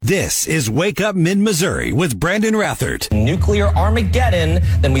This is Wake Up Mid-Missouri with Brandon Rathert. Nuclear Armageddon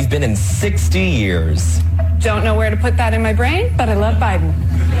than we've been in 60 years. Don't know where to put that in my brain, but I love Biden.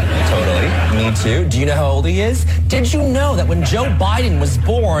 Totally. Me too. Do you know how old he is? Did you know that when Joe Biden was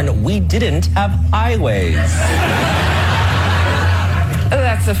born, we didn't have highways?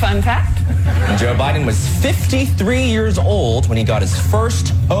 That's a fun fact. Joe Biden was 53 years old when he got his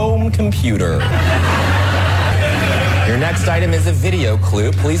first home computer. Your next item is a video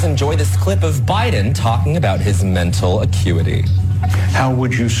clue. Please enjoy this clip of Biden talking about his mental acuity. How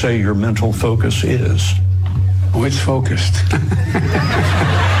would you say your mental focus is? Oh, it's focused. I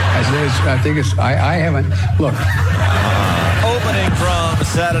think it's, I haven't, look. Opening from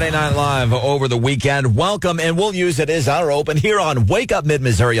Saturday Night Live over the weekend. Welcome, and we'll use it as our open here on Wake Up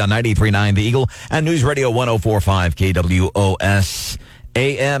Mid-Missouri on 93.9 The Eagle and News Radio 104.5 KWOS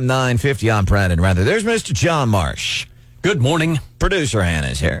AM 950. I'm Brandon Rather. There's Mr. John Marsh. Good morning. Producer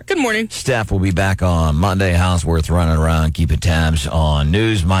Hannah's here. Good morning. Staff will be back on Monday. Houseworth running around keeping tabs on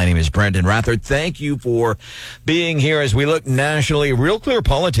news. My name is Brendan Rathert. Thank you for being here as we look nationally. Real Clear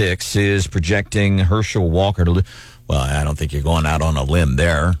Politics is projecting Herschel Walker to... Well, I don't think you're going out on a limb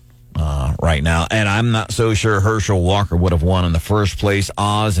there right now. And I'm not so sure Herschel Walker would have won in the first place.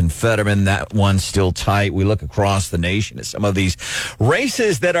 Oz and Fetterman, that one's still tight. We look across the nation at some of these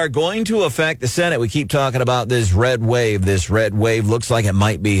races that are going to affect the Senate. We keep talking about this red wave. This red wave looks like it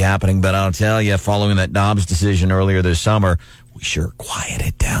might be happening. But I'll tell you, following that Dobbs decision earlier this summer, we sure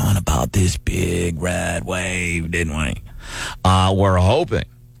quieted down about this big red wave, didn't we? We're hoping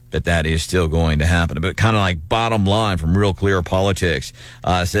that is still going to happen. But kind of like bottom line from Real Clear Politics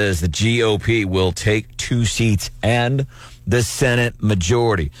says the GOP will take 2 seats and the Senate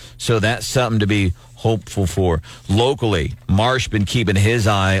majority. So that's something to be hopeful for. Locally, Marsh been keeping his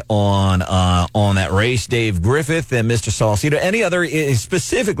eye on that race. Dave Griffith and Mr. Salcedo. Any other,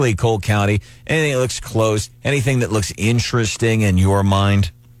 specifically Cole County, anything that looks close, anything that looks interesting in your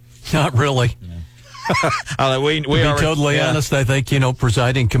mind? Not really. To be totally honest, I think,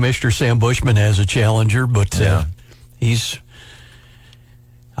 presiding Commissioner Sam Bushman has a challenger, but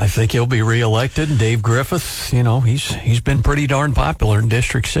I think he'll be reelected. And Dave Griffith, he's been pretty darn popular in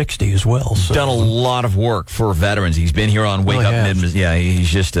District 60 as well. So. Done a lot of work for veterans. He's been here on Wake Up Mid. Yeah, he's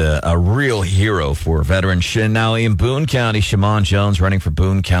just a real hero for veterans. Now in Boone County, Shimon Jones running for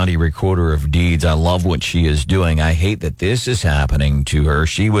Boone County Recorder of Deeds. I love what she is doing. I hate that this is happening to her.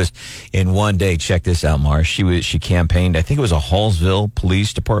 She was in one day. Check this out, Marsh. She campaigned. I think it was a Hallsville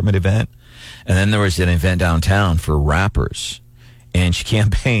Police Department event, and then there was an event downtown for rappers. And she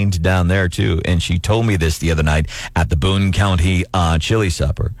campaigned down there, too. And she told me this the other night at the Boone County chili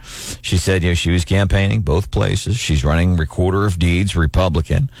supper. She said, she was campaigning both places. She's running Recorder of Deeds,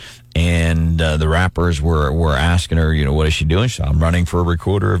 Republican. And the rappers were asking her, what is she doing? She said, I'm running for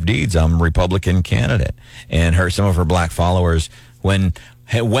Recorder of Deeds. I'm a Republican candidate. And some of her black followers, when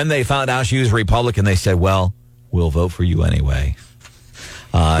they found out she was Republican, they said, well, we'll vote for you anyway.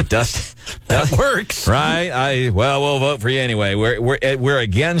 That works, right? We'll vote for you anyway. We're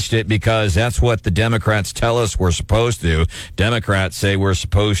against it because that's what the Democrats tell us we're supposed to do. Democrats say we're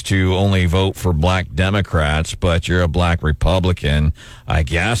supposed to only vote for black Democrats, but you're a black Republican. I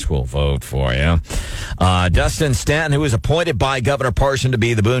guess we'll vote for you. Dustin Stanton, who was appointed by Governor Parson to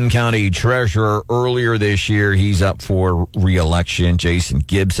be the Boone County treasurer earlier this year, he's up for re-election. Jason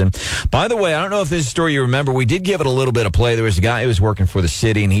Gibson. By the way, I don't know if this is a story you remember. We did give it a little bit of play. There was a guy who was working for the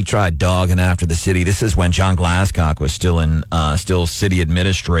city, and he tried dogging after the city. This is when John Glasscock was still city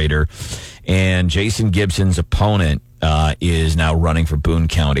administrator, and Jason Gibson's opponent is now running for Boone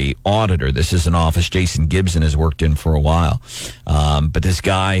County auditor. This is an office Jason Gibson has worked in for a while, but this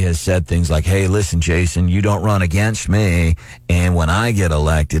guy has said things like, "Hey, listen, Jason, you don't run against me, and when I get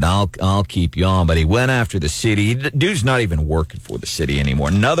elected, I'll keep you on." But he went after the city. Dude's not even working for the city anymore.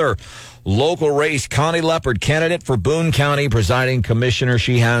 Another local race, Connie Leopard, candidate for Boone County presiding commissioner.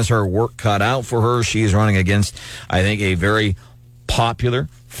 She has her work cut out for her. She is running against, I think, a very popular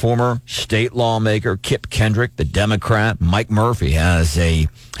former state lawmaker, Kip Kendrick, the Democrat. Mike Murphy has a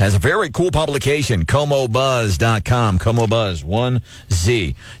very cool publication, ComoBuzz.com. ComoBuzz,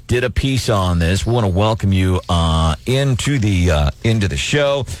 1Z, did a piece on this. We want to welcome you into the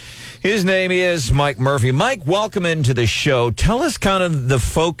show. His name is Mike Murphy. Mike, welcome into the show. Tell us kind of the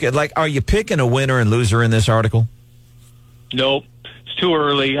focus. Like, are you picking a winner and loser in this article? Nope. It's too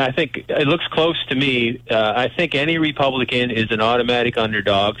early. I think it looks close to me. I think any Republican is an automatic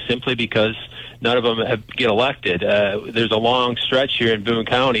underdog simply because none of them get elected. There's a long stretch here in Boone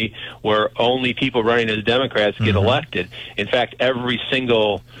County where only people running as Democrats get elected. In fact, every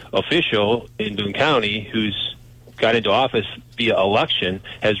single official in Boone County who's got into office via election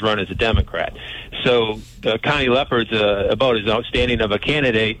has run as a Democrat. So Connie Leopard's about as outstanding of a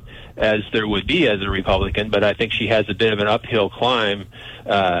candidate as there would be as a Republican, but I think she has a bit of an uphill climb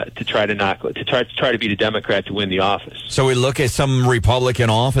to try to beat a Democrat to win the office. So we look at some Republican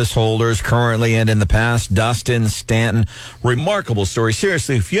office holders currently and in the past. Dustin Stanton, remarkable story.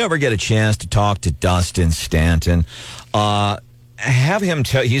 Seriously, if you ever get a chance to talk to Dustin Stanton, have him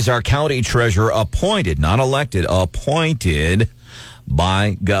tell. He's our county treasurer, appointed, not elected, appointed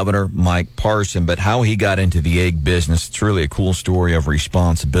by Governor Mike Parson. But how he got into the egg business, it's really a cool story of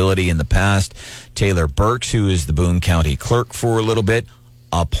responsibility. In the past, Taylor Burks, who is the Boone County clerk for a little bit,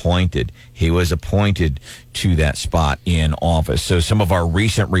 appointed. He was appointed to that spot in office. So some of our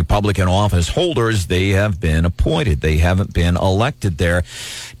recent Republican office holders, they have been appointed. They haven't been elected there.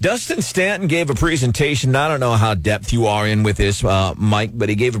 Dustin Stanton gave a presentation. I don't know how depth you are in with this, Mike, but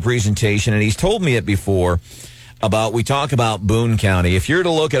he gave a presentation, and he's told me it before. We talk about Boone County. If you're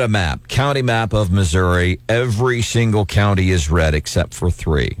to look at a map, county map of Missouri, every single county is red except for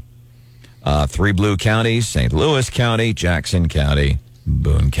three. Three blue counties: St. Louis County, Jackson County,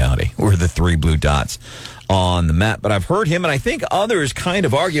 Boone County. We're the three blue dots on the map. But I've heard him, and I think others kind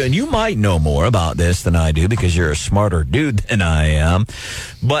of argue, and you might know more about this than I do because you're a smarter dude than I am.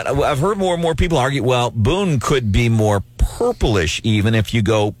 But I've heard more and more people argue, well, Boone could be more purplish even if you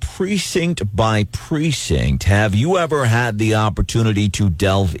go precinct by precinct. Have you ever had the opportunity to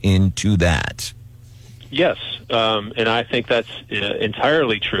delve into that? Yes, and I think that's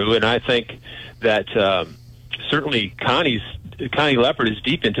entirely true, and I think that certainly Connie Leopard is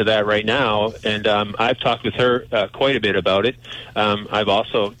deep into that right now, and I've talked with her quite a bit about it. I've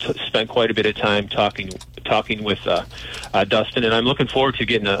also spent quite a bit of time talking with Dustin, and I'm looking forward to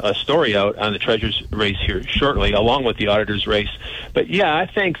getting a story out on the treasurer's race here shortly, along with the auditor's race. But yeah, I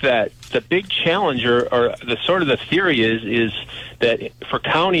think that the big challenge, or the theory is that for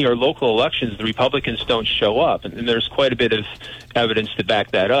county or local elections, the Republicans don't show up, and there's quite a bit of evidence to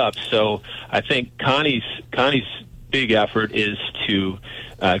back that up. So I think Connie's big effort is to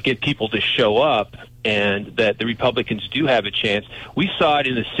get people to show up, and that the Republicans do have a chance. We saw it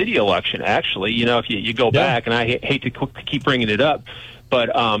in the city election, actually. You know, if you go back, and I hate to keep bringing it up, but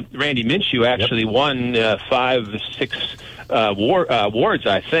Randy Minshew actually won 5, 6 wards,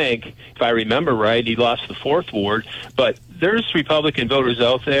 I think, if I remember right. He lost the 4th ward, but there's Republican voters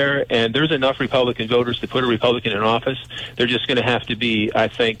out there, and there's enough Republican voters to put a Republican in office. They're just going to have to be, I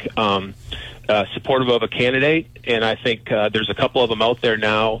think, supportive of a candidate, and I think there's a couple of them out there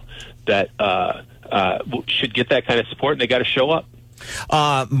now that should get that kind of support, and they got to show up.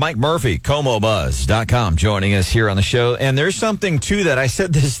 Mike Murphy, ComoBuzz.com, joining us here on the show. And there's something to that. I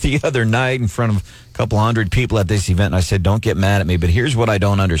said this the other night in front of a couple hundred people at this event, and I said, don't get mad at me, but here's what I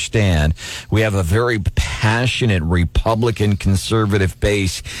don't understand. We have a very passionate Republican conservative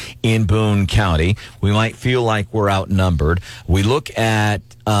base in Boone County. We might feel like we're outnumbered. We look at,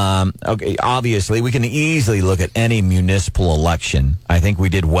 obviously, we can easily look at any municipal election. I think we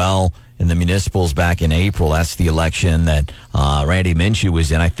did well in the municipals back in April. That's the election that Randy Minshew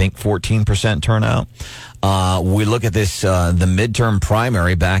was in. I think 14% turnout. We look at this, the midterm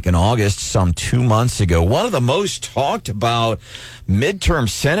primary back in August, some 2 months ago. One of the most talked about midterm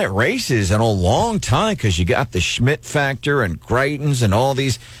Senate races in a long time, because you got the Schmidt factor and Greitens and all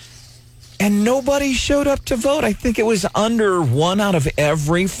these. And nobody showed up to vote. I think it was under 1 out of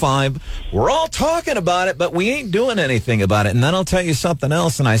every 5. We're all talking about it, but we ain't doing anything about it. And then I'll tell you something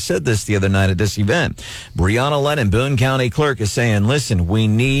else, and I said this the other night at this event. Brianna Lennon, Boone County Clerk, is saying, listen, we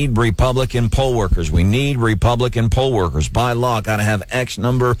need Republican poll workers. We need Republican poll workers. By law, got to have X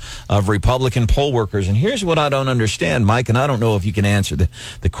number of Republican poll workers. And here's what I don't understand, Mike, and I don't know if you can answer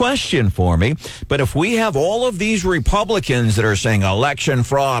the question for me, but if we have all of these Republicans that are saying election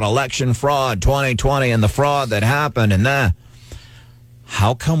fraud, 2020, and the fraud that happened and that,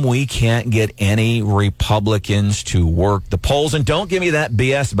 how come we can't get any Republicans to work the polls? And don't give me that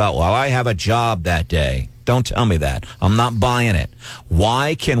BS about, well, I have a job that day. Don't tell me that. I'm not buying it.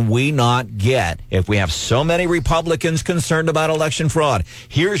 Why can we not get, if we have so many Republicans concerned about election fraud,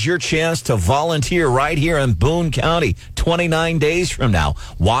 here's your chance to volunteer right here in Boone County 29 days from now.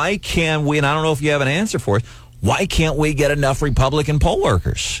 Why can't we, and I don't know if you have an answer for it, why can't we get enough Republican poll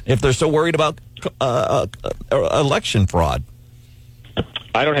workers if they're so worried about election fraud?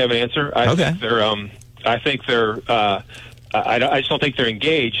 I don't have an answer. I just don't think they're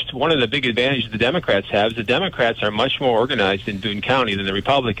engaged. One of the big advantages the Democrats have is the Democrats are much more organized in Boone County than the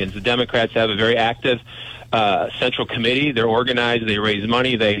Republicans. The Democrats have a very active central committee. They're organized. They raise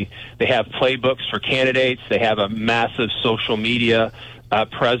money. They have playbooks for candidates. They have a massive social media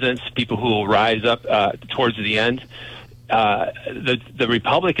presence, people who will rise up towards the end. The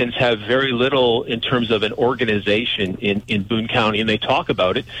Republicans have very little in terms of an organization in Boone County, and they talk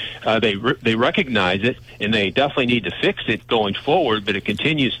about it. They recognize it, and they definitely need to fix it going forward. But it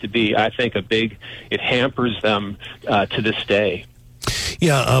continues to be, I think, it hampers them to this day.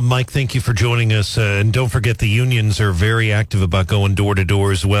 Yeah, Mike, thank you for joining us. And don't forget, the unions are very active about going door to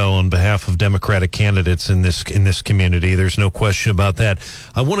door as well on behalf of Democratic candidates in this community. There's no question about that.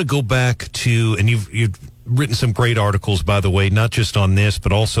 I want to go back to, and you've written some great articles, by the way, not just on this,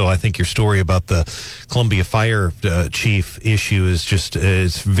 but also I think your story about the Columbia Fire Chief issue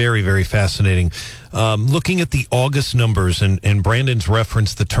is very, very fascinating. Looking at the August numbers, and Brandon's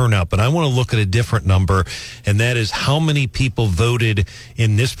referenced the turnout, but I want to look at a different number, and that is how many people voted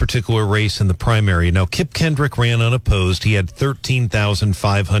in this particular race in the primary. Now, Kip Kendrick ran unopposed. He had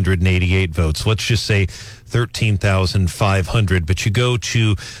 13,588 votes. Let's just say 13,500. But you go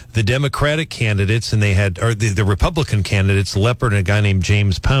to the Democratic candidates, and they had, or the Republican candidates, Leopard and a guy named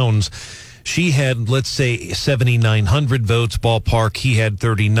James Pounds. She had, let's say, 7,900 votes, ballpark. He had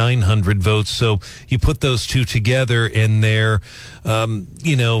 3,900 votes. So you put those two together, and they're,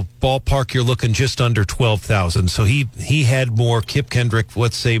 ballpark, you're looking just under 12,000. So he had more. Kip Kendrick,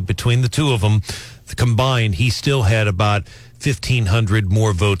 let's say, between the two of them combined, he still had about 1,500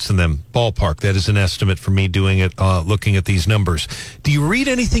 more votes than them. Ballpark. That is an estimate for me doing it, looking at these numbers. Do you read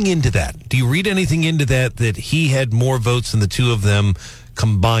anything into that? That he had more votes than the two of them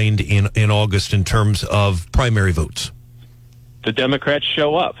combined in August in terms of primary votes? The Democrats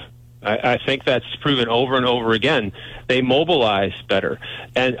show up. I think that's proven over and over again. They mobilize better.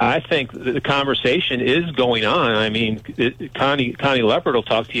 And I think the conversation is going on. I mean, Connie Leopard will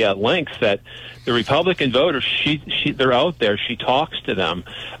talk to you at length that the Republican voters, they're out there. She talks to them.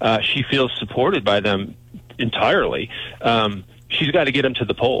 She feels supported by them entirely. She's got to get them to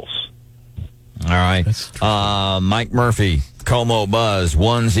the polls. All right. Mike Murphy, Como Buzz,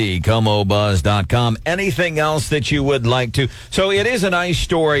 1Z, ComoBuzz.com. Anything else that you would like to? So it is a nice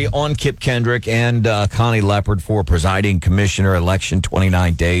story on Kip Kendrick and Connie Leopard for presiding commissioner election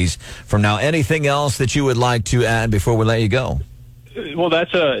 29 days from now. Anything else that you would like to add before we let you go? Well,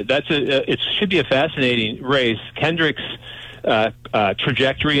 it should be a fascinating race. Kendrick's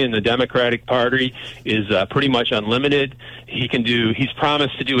trajectory in the Democratic Party is pretty much unlimited. He's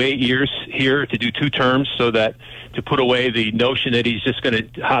promised to do 8 years here, to do 2 terms, so that to put away the notion that he's just going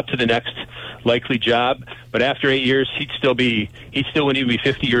to hop to the next likely job. But after 8 years, he still wouldn't even be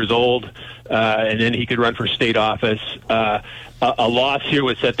 50 years old, and then he could run for state office. A loss here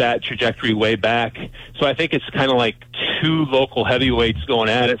would set that trajectory way back. So I think it's kind of like 2 local heavyweights going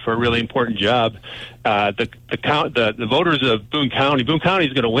at it for a really important job. The voters of Boone County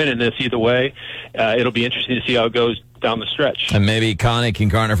is going to win in this either way. It'll be interesting to see how it goes down the stretch. And maybe Connie can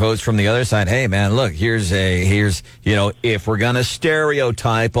garner votes from the other side. Hey, man, look, here's if we're going to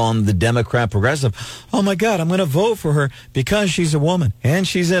stereotype on the Democrat progressive, oh, my God, I'm going to vote for her because she's a woman and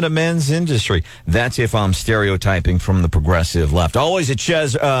she's in a men's industry. That's if I'm stereotyping from the progressive left. Always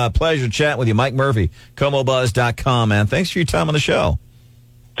a pleasure chatting with you, Mike Murphy, ComoBuzz.com, man. Thanks for your time on the show.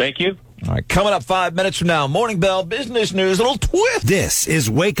 Thank you. All right, coming up 5 minutes from now, Morning Bell Business News, a little twist. This is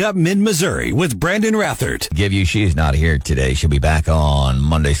Wake Up Mid-Missouri with Brandon Rathert. She's not here today. She'll be back on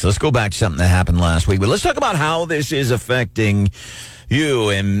Monday. So let's go back to something that happened last week. But let's talk about how this is affecting you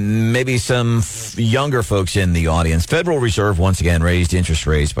and maybe some younger folks in the audience. Federal Reserve once again raised interest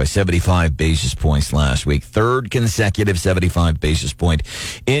rates by 75 basis points last week. 3rd consecutive 75 basis point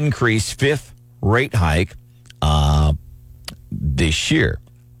increase, 5th rate hike this year.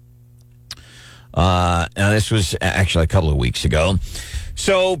 Now, this was actually a couple of weeks ago.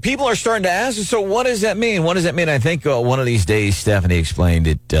 So people are starting to ask, so what does that mean? What does that mean? I think one of these days, Stephanie explained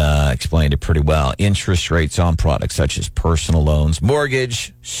it pretty well. Interest rates on products such as personal loans,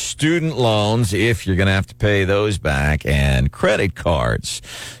 mortgage, student loans, if you're going to have to pay those back, and credit cards.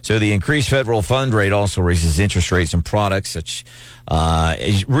 So the increased federal fund rate also raises interest rates on products such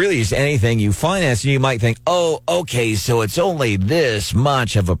really is anything you finance. And you might think, oh, okay, so it's only this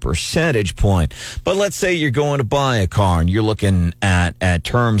much of a percentage point. But let's say you're going to buy a car and you're looking at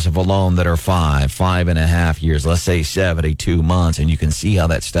terms of a loan that are 5.5 years, let's say 72 months, and you can see how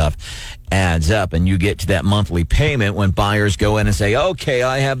that stuff adds up, and you get to that monthly payment when buyers go in and say, okay,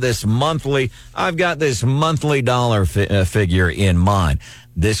 I've got this monthly dollar figure in mind.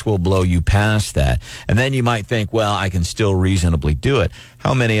 This will blow you past that. And then you might think, well, I can still reasonably do it.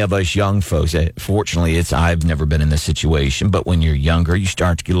 How many of us young folks, fortunately, I've never been in this situation, but when you're younger, you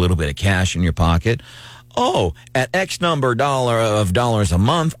start to get a little bit of cash in your pocket. oh, at X number of dollars a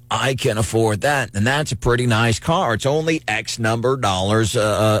month, I can afford that. And that's a pretty nice car. It's only X number dollars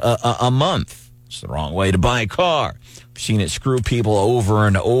a month. It's the wrong way to buy a car. I've seen it screw people over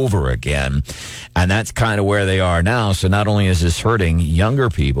and over again. And that's kind of where they are now. So not only is this hurting younger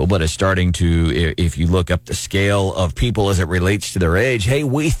people, but it's starting to, if you look up the scale of people as it relates to their age, hey,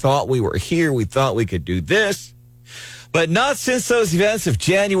 we thought we were here. We thought we could do this. But not since those events of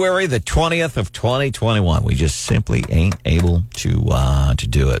January the 20th of 2021. We just simply ain't able to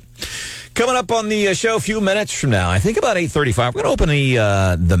do it. Coming up on the show a few minutes from now, I think about 8:35, we're going to open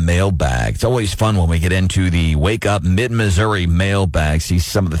the mailbag. It's always fun when we get into the Wake Up Mid-Missouri mailbag, see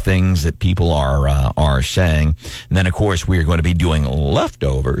some of the things that people are saying. And then, of course, we are going to be doing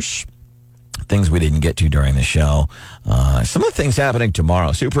leftovers, things we didn't get to during the show. Some of the things happening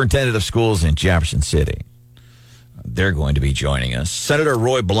tomorrow. Superintendent of Schools in Jefferson City. They're going to be joining us. Senator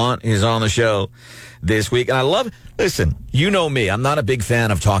Roy Blunt is on the show this week. And listen, you know me, I'm not a big fan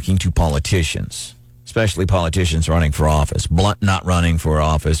of talking to politicians, especially politicians running for office. Blunt not running for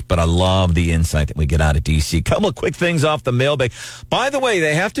office, but I love the insight that we get out of D.C. Couple of quick things off the mailbag. By the way,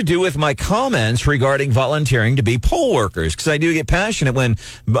 they have to do with my comments regarding volunteering to be poll workers, because I do get passionate when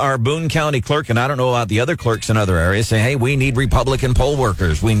our Boone County clerk, and I don't know about the other clerks in other areas, say, hey, we need Republican poll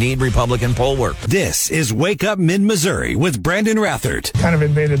workers. We need Republican poll workers. This is Wake Up Mid-Missouri with Brandon Rathert. Kind of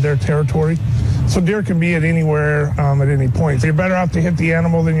invaded their territory. So deer can be at anywhere at any point. You're better off to hit the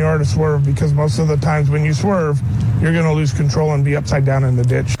animal than you are to swerve, because most of the times when you swerve, you're going to lose control and be upside down in the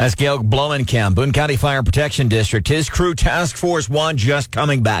ditch. That's Gail Blomenkamp, Boone County Fire Protection District. His crew, Task Force 1, just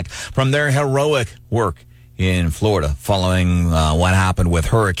coming back from their heroic work in Florida following what happened with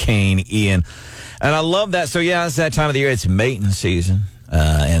Hurricane Ian. And I love that. So, yeah, it's that time of the year. It's mating season,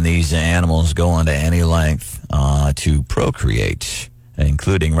 and these animals go on to any length to procreate,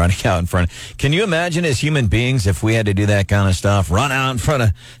 including running out in front. Can you imagine as human beings if we had to do that kind of stuff? Run out in front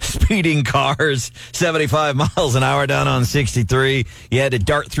of speeding cars, 75 miles an hour down on 63. You had to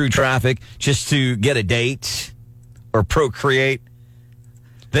dart through traffic just to get a date or procreate.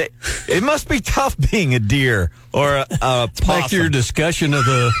 It must be tough being a deer or a possum. Back to your discussion of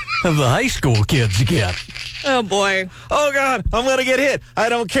the high school kids again. Oh, boy. Oh, God, I'm going to get hit. I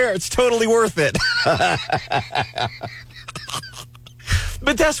don't care. It's totally worth it.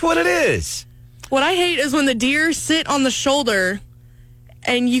 But that's what it is. What I hate is when the deer sit on the shoulder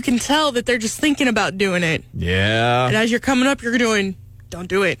and you can tell that they're just thinking about doing it. Yeah. And as you're coming up, you're doing, don't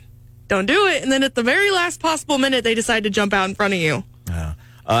do it. Don't do it. And then at the very last possible minute, they decide to jump out in front of you.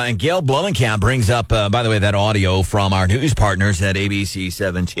 And Gail Blomenkamp brings up, by the way, that audio from our news partners at ABC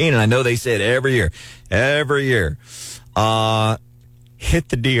 17. And I know they say it every year. Hit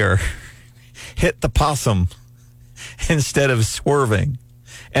the deer. Hit the possum instead of swerving.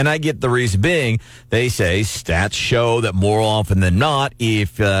 And I get the reason being, they say stats show that more often than not,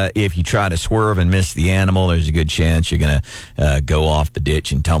 if you try to swerve and miss the animal, there's a good chance you're going to go off the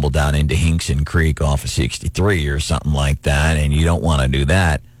ditch and tumble down into Hinkson Creek off of 63 or something like that, and you don't want to do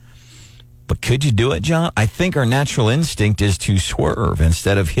that. But could you do it, John? I think our natural instinct is to swerve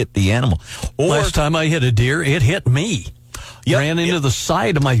instead of hit the animal. Last time I hit a deer, it hit me. Ran into the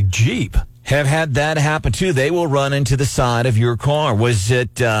side of my Jeep. Have had that happen too. They will run into the side of your car. Was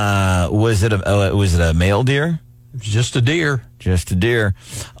it a male deer? Just a deer. Just a deer.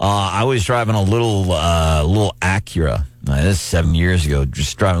 I was driving a little Acura. This is 7 years ago.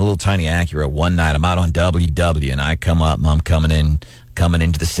 Just driving a little tiny Acura one night. I'm out on WW, and I come up. And I'm coming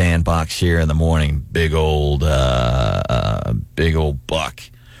into the sandbox here in the morning. Big old buck,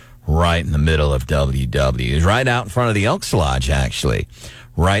 right in the middle of WW. He was right out in front of the Elks Lodge, actually.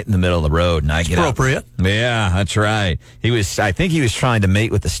 Right in the middle of the road, and I get appropriate. Out. Yeah, that's right. I think he was trying to mate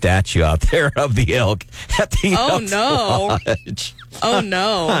with the statue out there of the elk at the Elks Lodge. Oh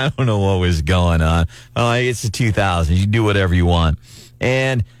no! I don't know what was going on. It's the 2000s. You do whatever you want.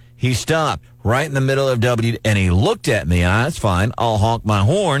 And he stopped right in the middle of W, and he looked at me. That's fine. I'll honk my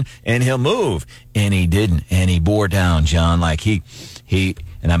horn, and he'll move. And he didn't, and he bore down, John, like he.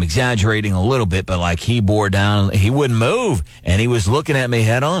 And I'm exaggerating a little bit, but like he bore down, he wouldn't move. And he was looking at me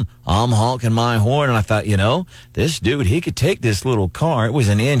head on. I'm honking my horn. And I thought, this dude, he could take this little car. It was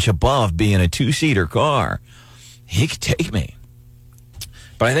an inch above being a two-seater car. He could take me.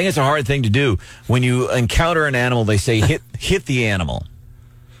 But I think it's a hard thing to do. When you encounter an animal, they say hit the animal.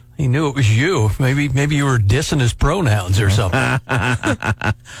 He knew it was you. Maybe you were dissing his pronouns or something.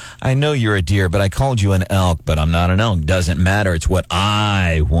 I know you're a deer, but I called you an elk, but I'm not an elk. Doesn't matter. It's what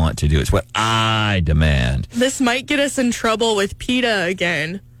I want to do. It's what I demand. This might get us in trouble with PETA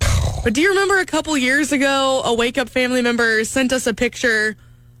again. But do you remember a couple years ago, a Wake Up family member sent us a picture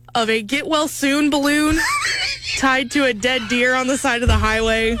of a get well soon balloon tied to a dead deer on the side of the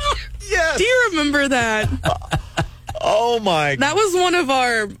highway. Yes. Do you remember that? Oh, my. That was one of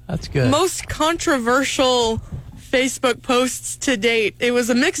our That's good. most controversial Facebook posts to date. It was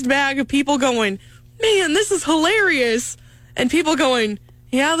a mixed bag of people going, man, this is hilarious. And people going,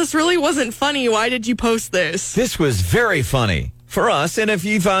 yeah, this really wasn't funny. Why did you post this? This was very funny for us. And if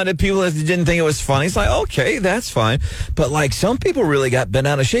you found it, people that didn't think it was funny, it's like, okay, that's fine. But like some people really got bent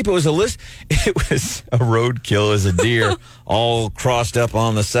out of shape. It was a roadkill as a deer all crossed up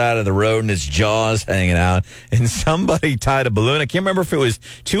on the side of the road and its jaws hanging out. And somebody tied a balloon. I can't remember if it was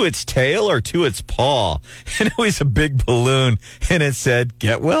to its tail or to its paw. And it was a big balloon. And it said,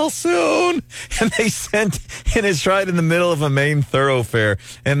 get well soon. And it's right in the middle of a main thoroughfare.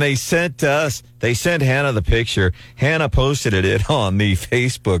 And they sent Hannah the picture. Hannah posted it on the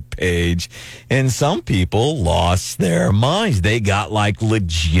Facebook page. And some people lost their minds. They got like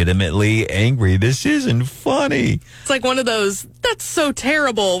legitimately angry. This isn't funny. It's like one of those, that's so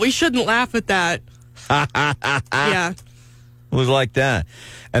terrible. We shouldn't laugh at that. Yeah. It was like that.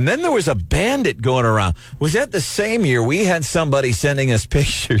 And then there was a bandit going around. Was that the same year we had somebody sending us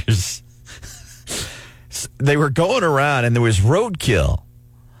pictures? They were going around and there was roadkill.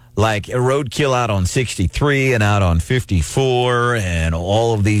 Like a roadkill out on 63 and out on 54 and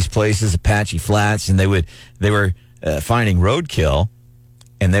all of these places, Apache Flats. And they were finding roadkill.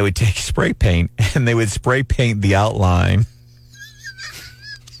 And they would take spray paint and they would spray paint the outline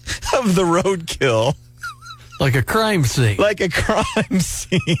of the roadkill. Like a crime scene. Like a crime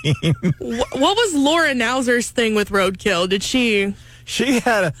scene. What was Laura Nauzer's thing with roadkill? Did she... She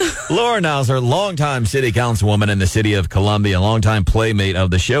had Laura Nauser, longtime city councilwoman in the city of Columbia, longtime playmate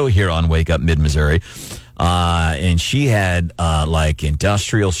of the show here on Wake Up Mid-Missouri. And she had like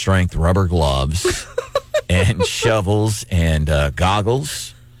industrial strength rubber gloves and shovels and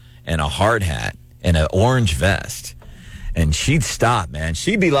goggles and a hard hat and an orange vest. And she'd stop, man.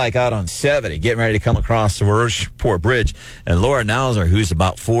 She'd be like out on 70, getting ready to come across the Rocheport Bridge. And Laura Nauser, who's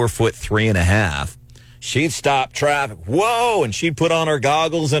about 4'3.5", she'd stop traffic. Whoa! And she'd put on her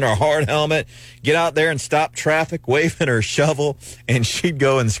goggles and her hard helmet, get out there and stop traffic, waving her shovel, and she'd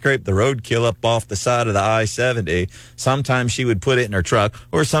go and scrape the roadkill up off the side of the I-70. Sometimes she would put it in her truck,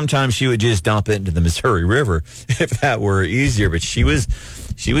 or sometimes she would just dump it into the Missouri River if that were easier. But she was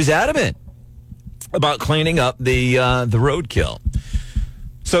adamant about cleaning up the roadkill.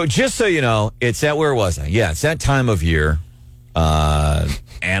 So just so you know, it's that, where was I? Yeah, it's that time of year.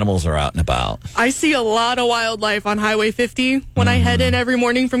 Animals are out and about. I see a lot of wildlife on Highway 50 when I head in every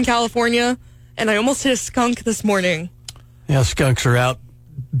morning from California, and I almost hit a skunk this morning. Yeah, skunks are out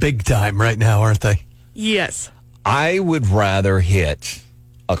big time right now, aren't they? Yes. I would rather hit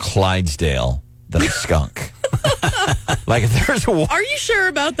a Clydesdale than a skunk. Like if there's Are you sure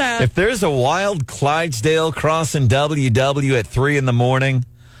about that? If there's a wild Clydesdale crossing WW at 3 a.m,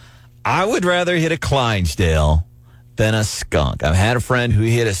 I would rather hit a Clydesdale than a skunk. I've had a friend who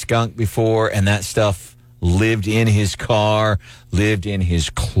hit a skunk before, and that stuff lived in his car, lived in his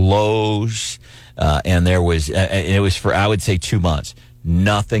clothes, and it was for, I would say, 2 months.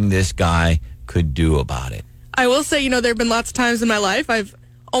 Nothing this guy could do about it. I will say, there have been lots of times in my life I've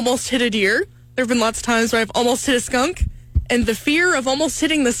almost hit a deer. There have been lots of times where I've almost hit a skunk, and the fear of almost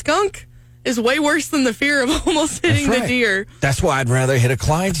hitting the skunk is way worse than the fear of almost hitting the deer. That's why I'd rather hit a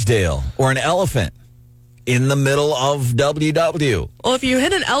Clydesdale or an elephant in the middle of WW. Well, if you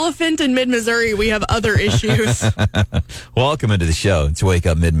hit an elephant in mid-Missouri, we have other issues. Welcome into the show. It's Wake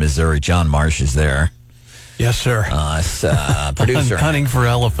Up Mid-Missouri. John Marsh is there. Yes, sir. Producer. Hunting for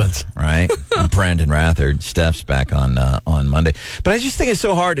elephants. Right. Brandon Rathard steps back on Monday. But I just think it's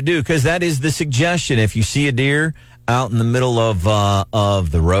so hard to do because that is the suggestion. If you see a deer out in the middle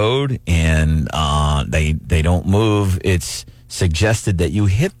of the road and they don't move, it's suggested that you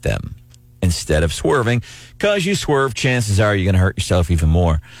hit them instead of swerving, because you swerve, chances are you're going to hurt yourself even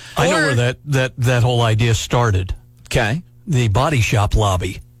more. I know where that whole idea started. Okay. The body shop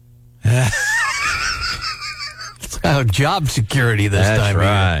lobby. Job security this time. That's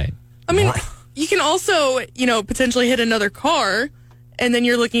right. I mean, you can also, potentially hit another car, and then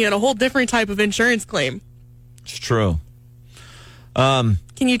you're looking at a whole different type of insurance claim. It's true. Can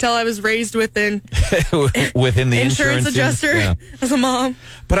you tell I was raised within the insurance adjuster as a mom?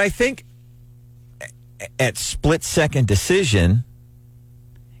 But I think at split-second decision,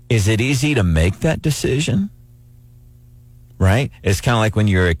 is it easy to make that decision? Right? It's kind of like when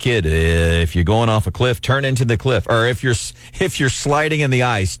you're a kid. If you're going off a cliff, turn into the cliff. Or if you're sliding in the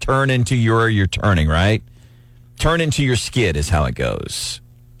ice, turn into you're turning, right? Turn into your skid is how it goes.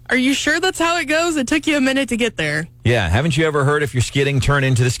 Are you sure that's how it goes? It took you a minute to get there. Yeah, haven't you ever heard if you're skidding, turn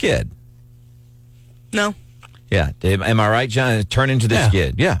into the skid? No. Yeah, am I right, John? Turn into the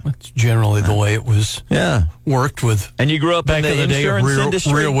skid. Yeah, that's generally the way it was. Worked with. And you grew up back in the day of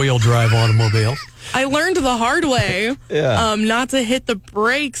industry? rear wheel drive automobiles. I learned the hard way not to hit the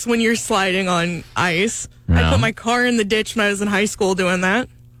brakes when you're sliding on ice. No. I put my car in the ditch when I was in high school doing that.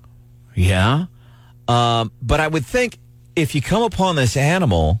 Yeah, but I would think if you come upon this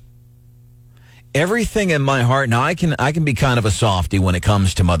animal, everything in my heart. Now I can be kind of a softie when it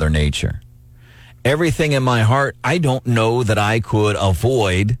comes to Mother Nature. Everything in my heart, I don't know that I could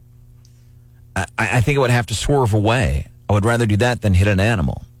avoid. I think I would have to swerve away. I would rather do that than hit an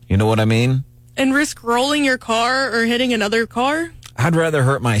animal. You know what I mean? And risk rolling your car or hitting another car? I'd rather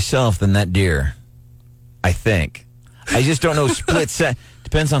hurt myself than that deer. I think. I just don't know. Split set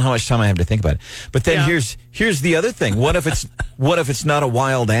depends on how much time I have to think about it. But then here's the other thing. What if it's not a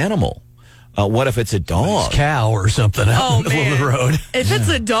wild animal? What if it's a dog? It's a cow or something out in the middle of the road. If it's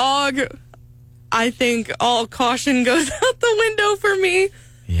a dog, I think all caution goes out the window for me.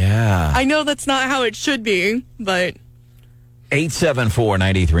 Yeah. I know that's not how it should be, but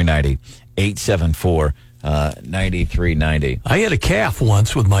 874-9390. 874-9390. I had a calf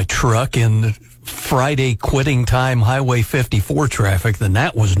once with my truck in Friday quitting time Highway 54 traffic, then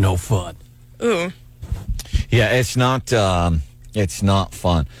that was no fun. Ooh. Yeah, it's not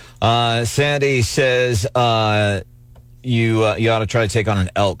fun. Sandy says you ought to try to take on an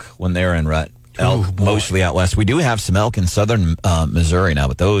elk when they're in rut. Elk mostly out west. We do have some elk in southern Missouri now,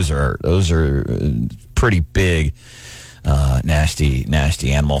 but those are pretty big. Nasty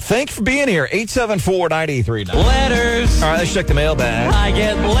animal. Thanks for being here. 874-9390. Letters. All right, let's check the mailbag. I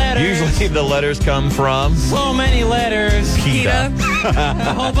get letters. Usually the letters come from So many letters. PETA.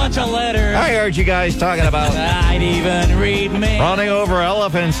 A whole bunch of letters. I heard you guys talking about I'd even read me. running over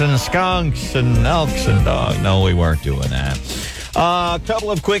elephants and skunks and elks and dogs. No, we weren't doing that. A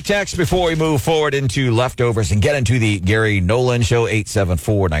couple of quick texts before we move forward into leftovers and get into the Gary Nolan Show,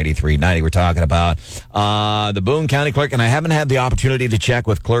 874-9390. We're talking about the Boone County Clerk, and I haven't had the opportunity to check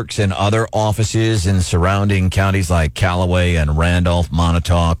with clerks in other offices in surrounding counties like Callaway and Randolph,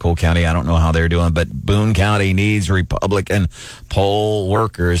 Montauk, Cole County. I don't know how they're doing, but Boone County needs Republican poll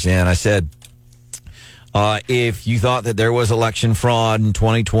workers. And I said, if you thought that there was election fraud in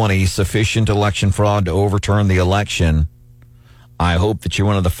 2020, sufficient election fraud to overturn the election, I hope that you're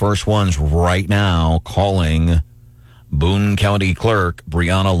one of the first ones right now calling Boone County Clerk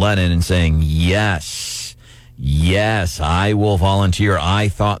Brianna Lennon and saying, yes, I will volunteer. I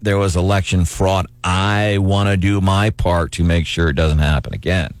thought there was election fraud. I want to do my part to make sure it doesn't happen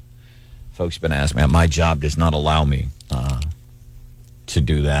again. Folks have been asking me. My job does not allow me to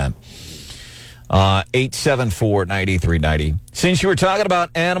do that. 874-9390. Since you were talking about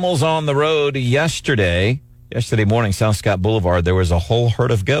animals on the road yesterday morning, South Scott Boulevard, there was a whole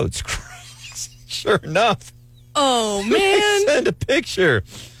herd of goats. Sure enough. Oh, man. Send a picture.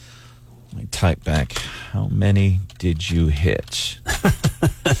 Let me type back. How many did you hit?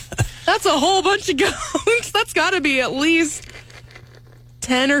 That's a whole bunch of goats. That's got to be at least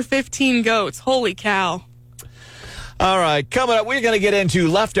 10 or 15 goats. Holy cow. All right, coming up, we're going to get into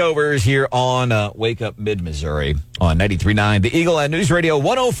leftovers here on Wake Up Mid-Missouri on 93.9, the Eagle and News Radio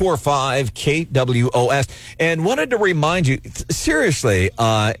 104.5 KWOS. And wanted to remind you, seriously,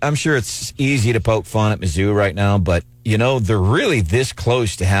 I'm sure it's easy to poke fun at Mizzou right now, but, you know, they're really this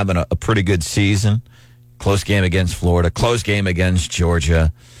close to having a pretty good season. Close game against Florida, close game against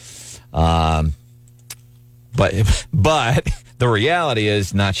Georgia. But the reality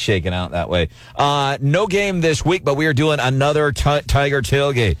is not shaking out that way. No game this week, but we are doing another Tiger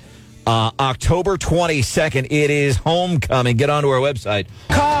Tailgate. October 22nd, it is homecoming. Get onto our website.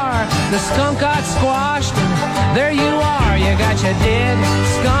 Car, the skunk got squashed, and there you are. You got your dead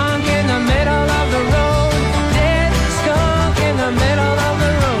skunk in the middle of the road. Dead skunk in the middle of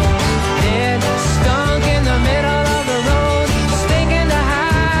the road. Dead skunk in the middle of the road. Stinking to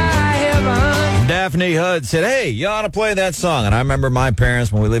high heaven. Daphne Hood said, hey, you ought to play that song. And I remember my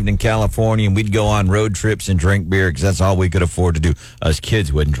parents when we lived in California and we'd go on road trips and drink beer because that's all we could afford to do. Us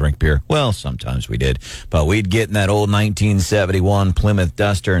kids wouldn't drink beer. Well, sometimes we did. But we'd get in that old 1971 Plymouth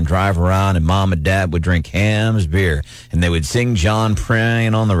Duster and drive around, and Mom and Dad would drink Ham's beer. And they would sing John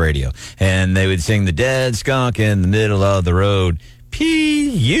Prine on the radio. And they would sing the dead skunk in the middle of the road.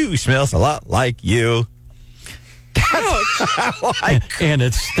 P.U. smells a lot like you. And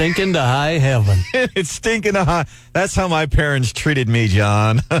it's stinking to high heaven. It's stinking to high. That's how my parents treated me,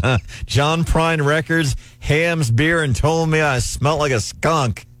 John. John Prine Records, Ham's beer, and told me I smelled like a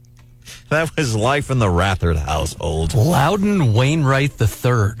skunk. That was life in the Rathert household. Loudon Wainwright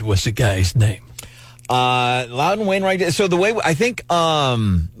III was the guy's name. Loudon Wainwright. So the way I think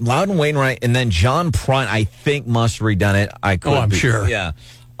Loudon Wainwright and then John Prine, I think, must have redone it. I'm sure. Yeah.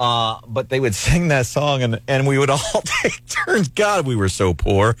 But they would sing that song, and we would all take turns. God, we were so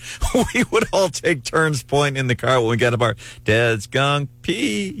poor. We would all take turns pointing in the car when we got to our dead skunk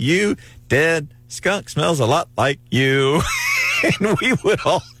P.U. Dead skunk smells a lot like you. And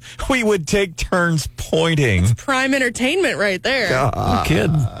we would take turns pointing. It's prime entertainment right there. God.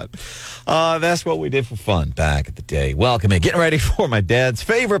 Kid. That's what we did for fun back at the day. Welcome in. Getting ready for my dad's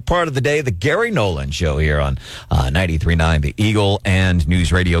favorite part of the day, the Gary Nolan Show here on 93.9 The Eagle and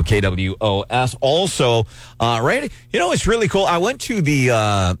News Radio KWOS. Also, Randy, it's really cool. I went to the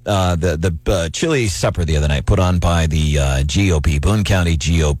chili supper the other night put on by the GOP, Boone County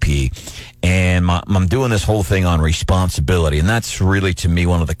GOP. And I'm doing this whole thing on responsibility, and that's really, to me,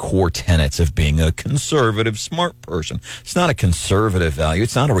 one of the core tenets of being a conservative, smart person. It's not a conservative value.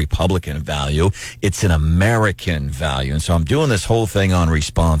 It's not a Republican value. It's an American value. And so I'm doing this whole thing on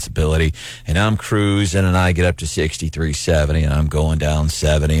responsibility, and I'm cruising, and I get up to 63.70, and I'm going down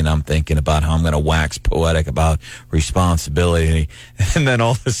 70, and I'm thinking about how I'm going to wax poetic about responsibility. And then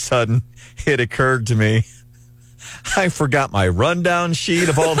all of a sudden, it occurred to me, I forgot my rundown sheet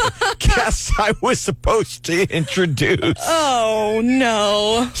of all the guests I was supposed to introduce. Oh,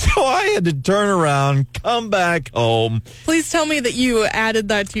 no. So I had to turn around, come back home. Please tell me that you added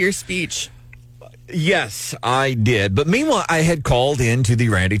that to your speech. Yes, I did. But meanwhile, I had called into the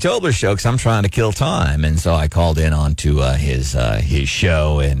Randy Tobler Show because I'm trying to kill time. And so I called in onto his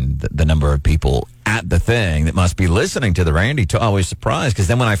show, and the number of people at the thing that must be listening to the Randy Tobler. I was surprised because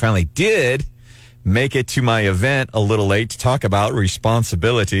then when I finally did make it to my event a little late to talk about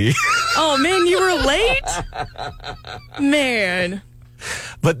responsibility. Oh, man, you were late? Man.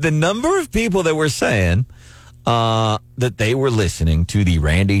 But the number of people that were saying that they were listening to the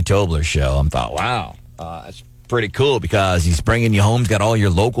Randy Tobler Show, I thought, wow, that's pretty cool because he's bringing you home. He's got all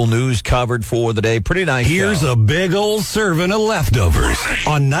your local news covered for the day. Pretty nice Here's show. a big old serving of leftovers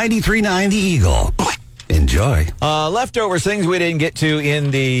on 93.9 The Eagle. Enjoy. Leftovers, things we didn't get to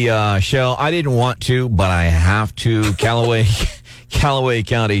in the show. I didn't want to, but I have to. Callaway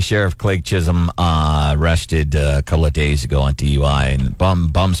County Sheriff Craig Chisholm arrested a couple of days ago on DUI, and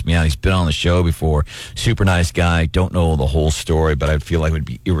bums me out. He's been on the show before. Super nice guy. Don't know the whole story, but I feel like it would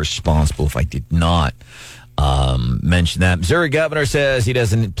be irresponsible if I did not mention that. Missouri governor says he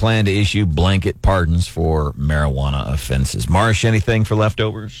doesn't plan to issue blanket pardons for marijuana offenses. Marsh, anything for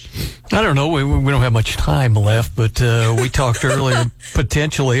leftovers? I don't know. We don't have much time left, but we talked earlier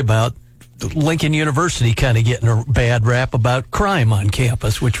potentially about Lincoln University kind of getting a bad rap about crime on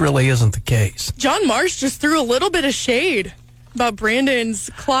campus, which really isn't the case. John Marsh just threw a little bit of shade about Brandon's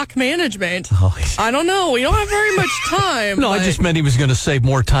clock management. I don't know. We don't have very much time. No, I just meant he was going to save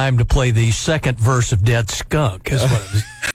more time to play the second verse of Dead Skunk, is what it was.